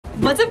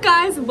What's up,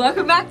 guys?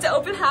 Welcome back to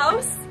Open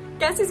House.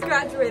 Guess who's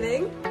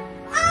graduating?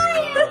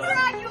 I am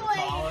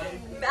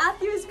graduating!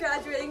 Matthew is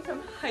graduating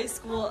from high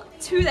school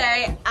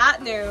today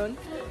at noon.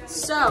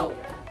 So,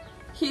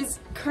 he's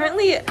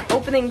currently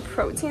opening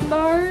protein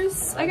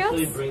bars, I guess.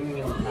 He's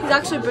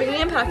actually bringing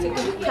in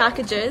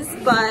packages,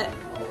 but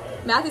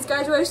Matthew's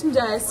graduation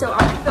day, so I'm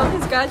gonna film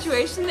his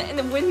graduation and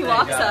then when he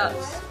walks up.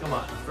 Come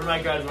on, for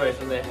my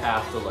graduation, they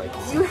have to like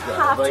it. You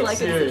have to like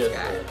seriously.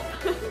 and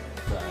subscribe.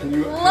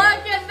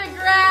 Look at the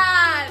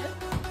grad!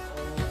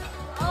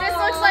 This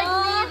looks like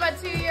me, but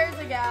 2 years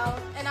ago.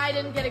 And I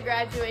didn't get a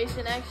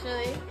graduation,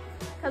 actually,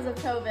 because of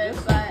COVID,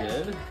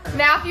 but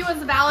Matthew was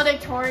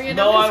valedictorian.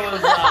 No, I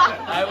was not.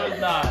 I was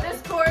not.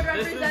 This cord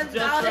represents This is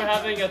just for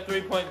having a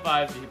 3.5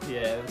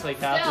 GPA. It's like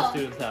half the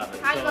students have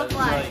it. Kind of a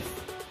flex.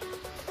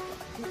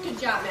 Good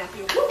job,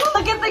 Matthew.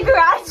 Look at the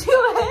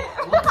graduate!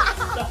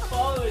 Stop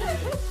following me.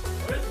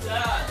 Where's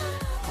Dad?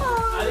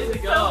 I need to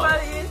go. So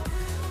funny.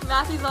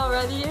 Matthew's all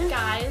ready.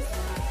 Guys,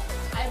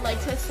 I'd like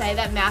to say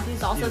that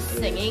Matthew's also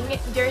singing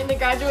during the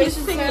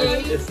graduation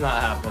ceremony. It's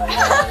not happening.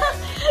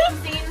 He's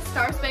singing the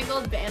Star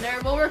Spangled Banner.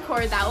 We'll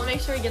record that. We'll make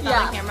sure we get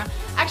that on camera.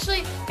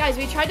 Actually, guys,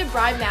 we tried to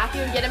bribe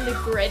Matthew and get him to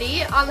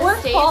gritty on the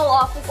stage. Or fall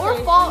off the stage. Or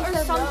fall or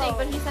something,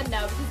 but he said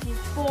no because he's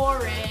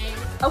boring.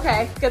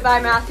 Okay, goodbye,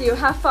 Matthew.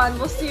 Have fun.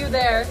 We'll see you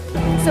there.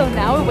 So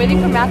now we're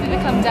waiting for Matthew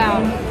to come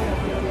down.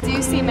 Do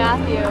you see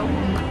Matthew?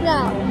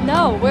 No.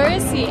 No, where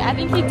is he? I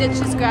think he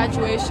ditched his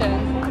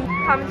graduation.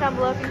 Comment down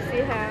below if you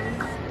see him.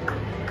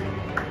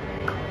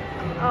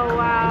 Oh,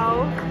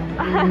 wow.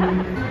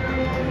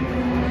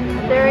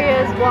 There he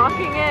is,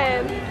 walking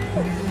in.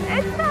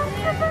 It's so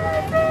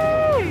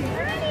surprising!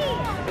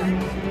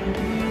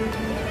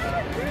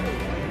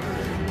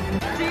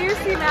 Do you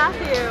see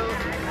Matthew?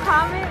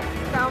 Comment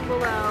down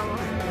below.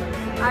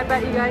 I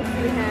bet you guys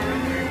see him.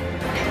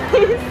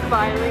 He's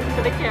smiling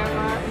for the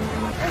camera.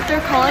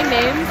 They're calling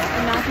names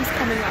and Matthew's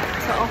coming up,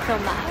 so I'll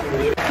film that.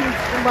 He's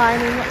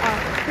lining up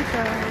to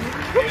join.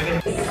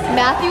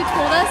 Matthew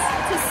told us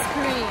to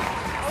scream,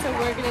 so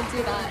we're gonna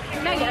do that.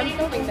 Maggie, I'm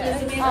filming this.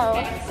 Oh,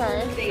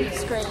 sorry.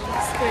 Scream.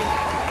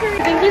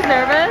 You think he's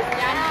nervous?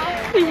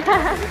 Yeah.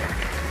 Yeah.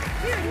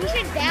 Dude, we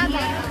should dab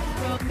that.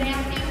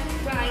 Matthew,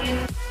 Ryan.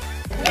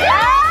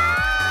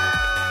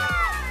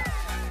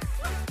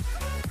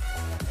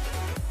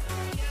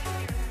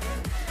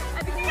 I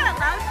think he got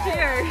loud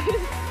cheers.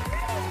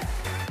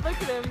 Look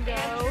at him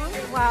go.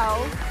 Wow.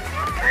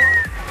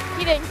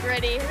 He didn't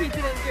gritty. He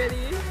didn't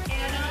gritty.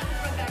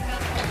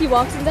 He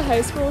walks into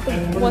high school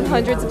with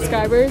 100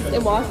 subscribers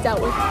and walked out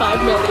with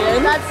 5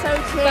 million. That's so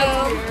true.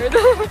 That's weird.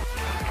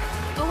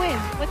 Owen,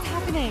 what's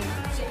happening?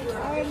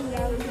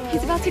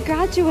 He's about to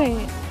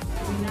graduate.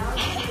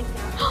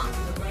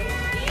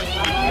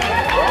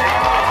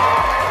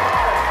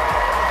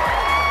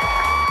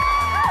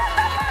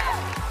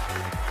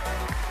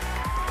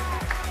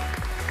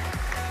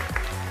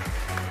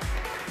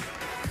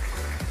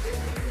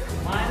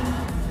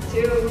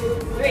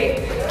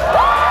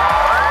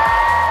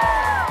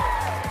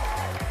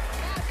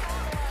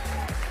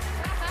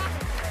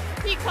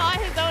 He caught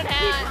his own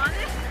hat.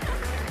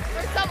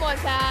 Or someone's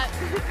hat.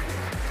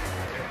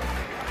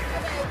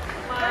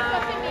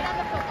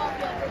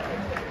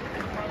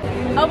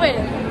 Owen,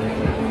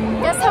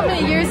 guess how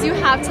many years you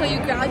have till you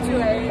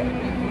graduate?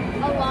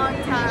 A long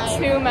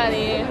time. Too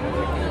many.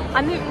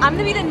 I'm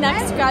gonna be the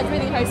next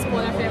graduating high school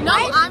in our family. No,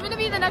 I'm gonna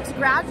be the next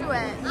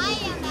graduate. I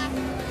am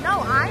actually.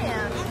 No, I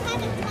am. I'm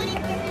kind of 20,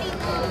 30.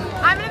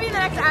 I'm gonna be the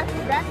next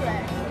actual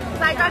graduate.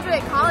 Because I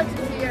graduate college in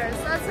 2 years.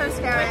 So that's so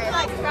scary.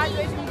 Like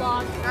graduation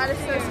vlog. That is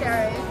so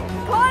scary.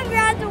 Colin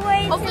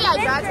graduates. Hopefully I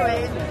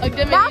graduate.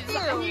 Matthew,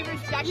 You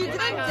rejected you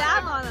didn't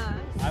dab on us.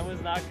 I was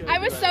not good. I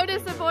was so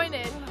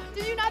disappointed.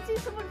 Did you not see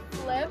someone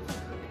flip?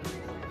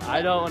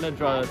 I don't want to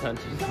draw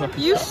attention.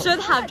 You should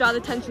have drawn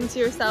attention to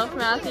yourself,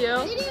 Matthew.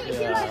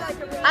 Yeah.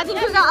 I think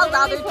you got a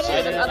louder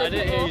cheer than I other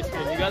didn't hear you people.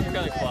 scream. You guys are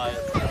kind of quiet.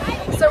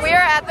 So we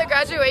are at the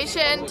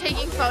graduation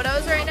taking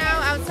photos right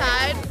now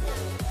outside.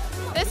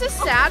 This is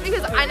sad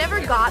because I never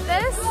got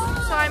this,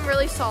 so I'm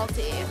really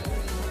salty.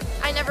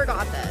 I never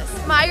got this.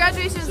 My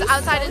graduation is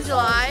outside in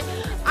July.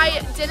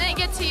 I didn't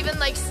get to even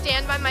like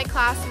stand by my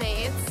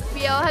classmates.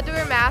 We all had to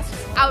wear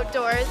masks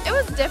outdoors. It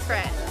was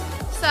different.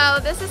 So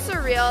this is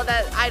surreal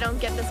that I don't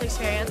get this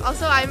experience.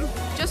 Also, I'm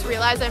just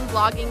realized I'm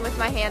vlogging with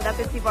my hand up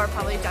and people are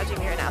probably judging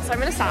me right now. So I'm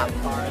gonna stop.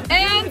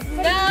 And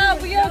now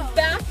we are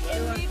back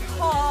in the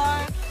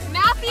car.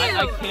 Matthew!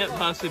 I can't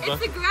possibly.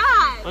 It's a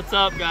grad! What's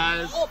up,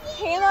 guys? Oh,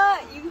 Hannah,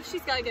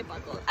 she's gotta get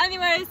buckled.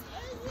 Anyways,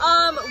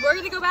 we're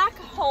gonna go back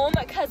home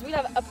because we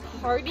have a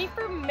party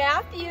for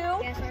Matthew.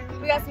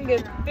 We got some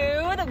good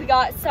food. We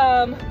got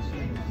some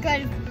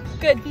good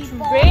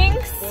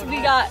drinks.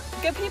 We got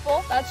good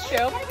people, that's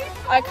true.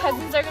 Our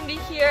cousins are gonna be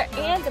here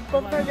and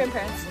both of our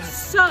grandparents.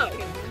 So,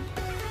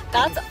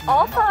 that's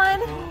all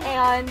fun.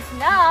 And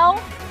now,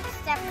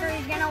 Steph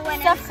Curry's gonna win.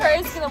 Steph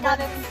Curry's gonna win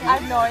and I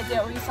have no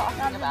idea what he's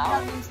talking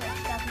about.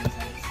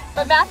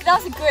 But Matthew,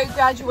 that was a great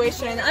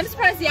graduation. I'm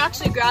surprised he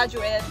actually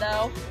graduated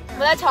though.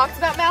 When I talked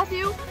about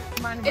Matthew,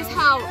 is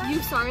how you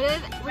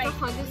started with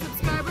 100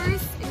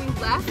 subscribers and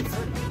you left.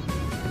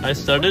 I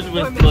started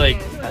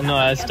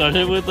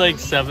with like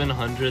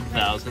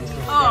 700,000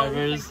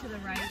 subscribers,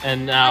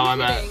 and now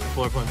I'm at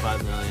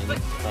 4.5 million.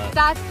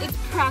 But It's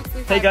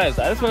practically. hey guys,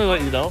 I just want to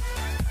let you know.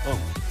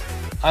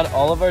 On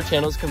all of our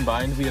channels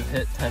combined, we have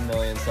hit 10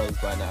 million subs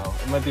by now.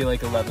 It might be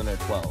like 11 or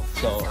 12.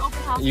 So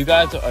you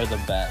guys are the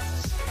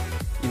best.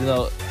 Even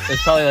though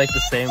it's probably like the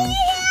same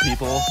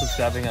people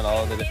subscribing on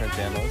all of the different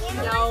channels.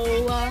 No.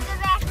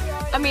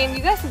 I mean,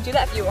 you guys can do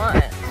that if you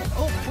want.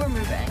 Oh, we're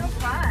moving. So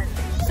fun.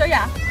 So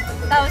yeah,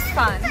 that was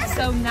fun.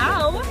 So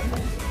now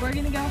we're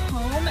gonna go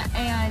home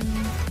and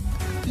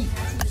eat.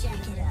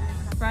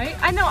 Right?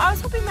 I know. I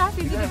was hoping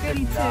Matthew did a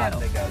goodie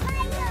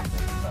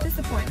too.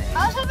 Disappointed.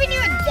 I was hoping you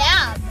would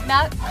dab.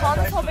 Colin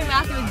was hoping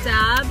Matthew would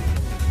dab,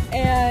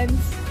 and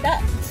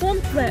that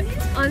someone flipped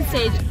on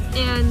stage,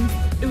 and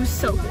it was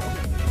so cool.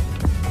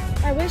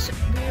 I wish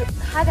we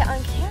had it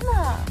on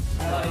camera.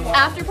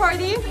 After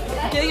party,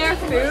 getting our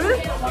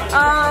food,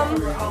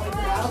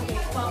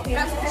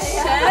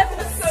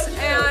 chips,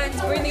 and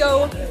we're gonna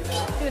go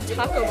to the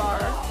taco bar.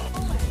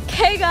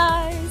 Okay,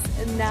 guys,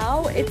 and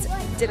now it's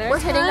dinner We're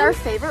time. hitting our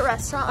favorite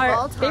restaurant of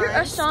all time. Favorite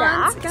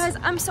restaurant. Stacked. Guys,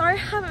 I'm sorry I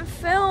haven't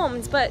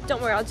filmed, but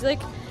don't worry, I'll do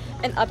like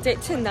an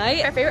update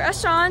tonight. Our favorite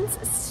restaurants,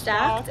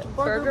 Stacked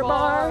Burger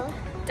Bar,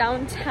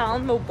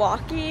 downtown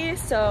Milwaukee.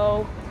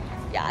 So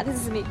yeah,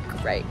 this is gonna be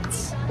great.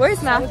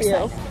 Where's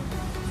Matthew?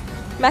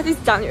 Matthew's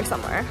down here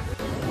somewhere.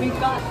 We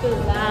got the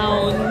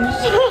lounge.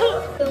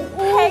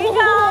 Hey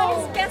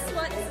guys, guess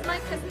what? This is my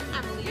cousin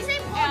Emily,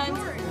 and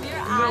we're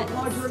at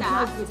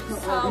Stacked.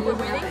 So we're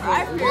waiting for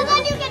our food. Well,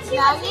 then you get to see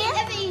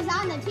if he's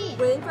on the team.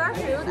 Waiting for our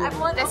food.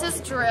 Everyone, This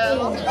is Drew.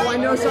 I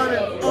know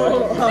something.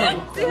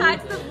 say hi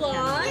to the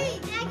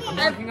vlog. I'm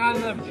working on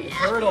the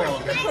turtle. I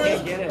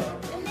can't get it.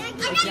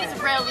 She's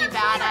really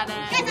bad at it.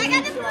 Guys, I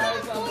got the pearl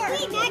on 4.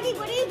 Wait, Maggie,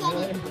 what are you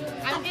getting?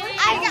 I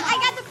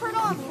got the pearl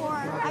on 4.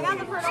 I got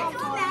the pearl on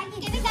 4.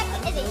 Maggie, give me that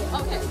to Izzy.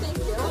 Okay, thank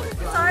you.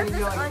 Sorry for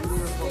this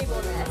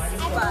unstableness,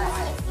 but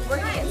we're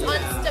gonna get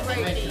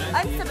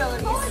some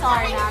instability.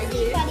 Sorry,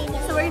 Maggie.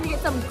 So we're gonna get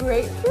some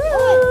great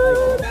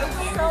food.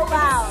 It's so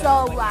loud. So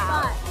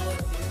loud. But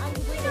I'm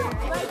waiting.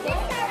 Do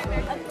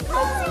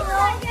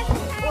I get a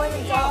Coke or an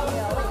adult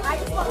meal? Like, I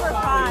just want more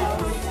fries.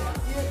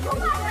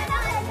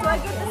 Do I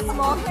get the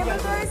small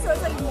hamburger so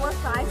it's like more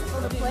fries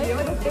on the plate,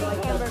 or the big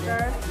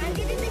hamburger I'm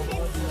getting the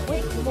kids.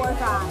 with more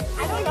fries?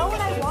 I don't know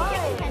what I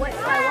want. What do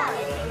I want?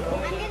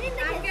 I'm getting the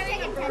kids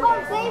chicken tenders.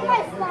 Oh, save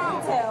my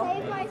spot.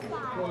 Save my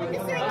spot.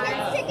 Is there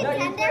kids chicken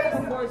tenders?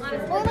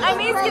 I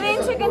mean, getting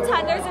chicken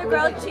tenders or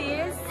grilled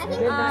cheese. I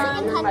think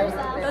chicken tenders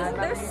though.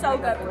 They're so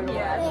good from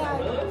here.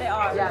 They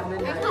are. So,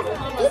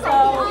 So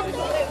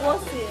we'll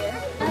see.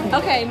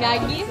 Okay,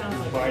 Maggie.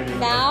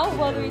 Now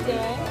what are we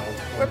doing?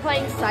 We're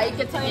playing Psych.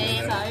 It's a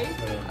game.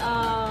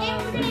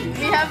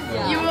 We have.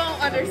 You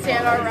won't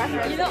understand our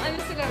reference. You don't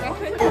understand our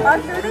reference. Our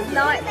food is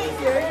not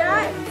here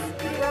yet.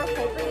 We're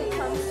hoping it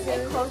comes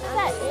soon. Close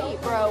at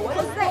 8, bro. What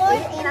is that?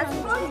 8?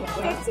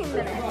 That's 15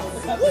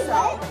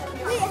 minutes.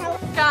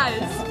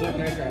 Guys,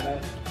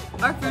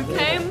 our food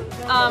came.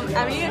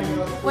 Emmy,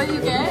 what did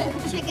you get?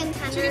 chicken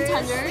tenders. Chicken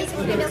tenders.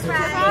 Potato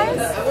fries.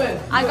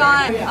 I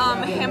got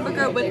a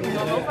hamburger with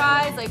normal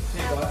fries, like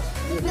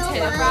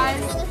potato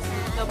fries.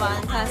 No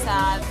bun, kind of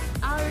sad.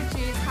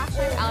 Allergies,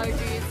 hashtag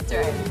allergies.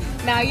 Dirt.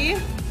 Maggie?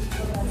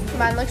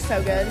 Mine looks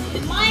so good.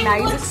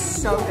 Maggie looks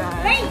so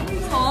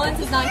good. Colin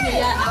is not here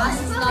yet. Ash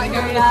is not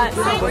here yet.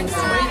 So we're just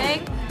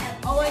waiting.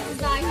 Owen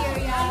is not here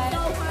yet.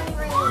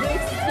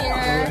 Luke's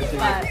here,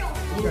 but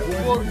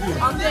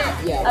I'll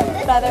get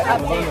a better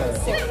update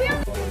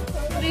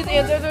soon. These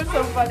answers are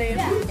so funny.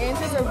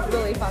 Answers are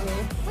really funny.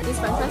 These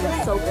french fries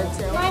are so good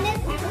too.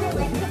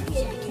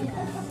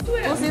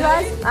 We'll see you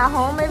guys at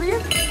home maybe.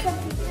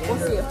 We'll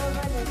see you.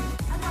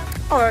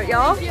 Alright,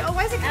 y'all.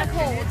 Why is it kind of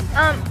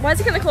cold? Why is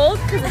it kind of cold?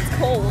 Because it's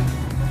cold.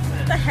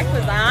 What the heck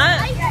was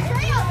that?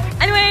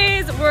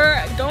 Anyways, we're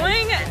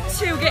going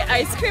to get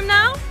ice cream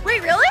now.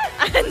 Wait, really?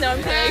 No,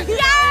 I'm kidding.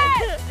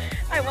 Yes!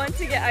 I want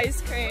to get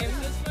ice cream.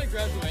 This is my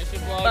graduation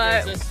vlog.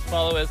 But- Just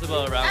follow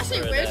Isabel around Actually,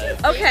 for a where's day.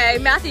 your Okay,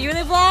 Matthew, you in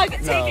the vlog?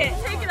 No.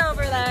 Take it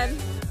over then.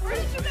 Where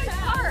did you guys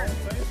park?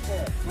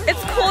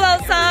 It's cold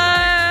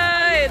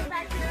outside.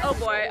 Oh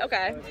boy,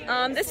 okay.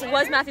 This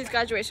was Matthew's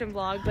graduation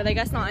vlog, but I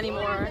guess not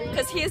anymore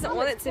because he doesn't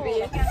want it to be.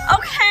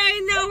 Okay,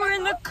 now we're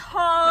in the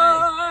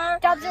car.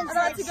 Dubs and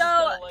About to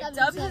go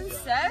Dubs and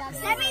 6.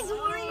 That means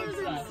Warriors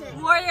and 6.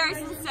 Warriors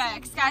and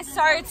 6. Guys,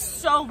 sorry it's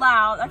so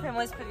loud. Our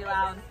family is pretty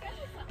loud.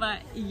 But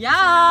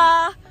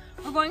yeah,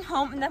 we're going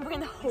home and then we're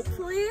gonna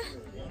hopefully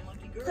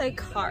play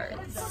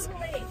cards.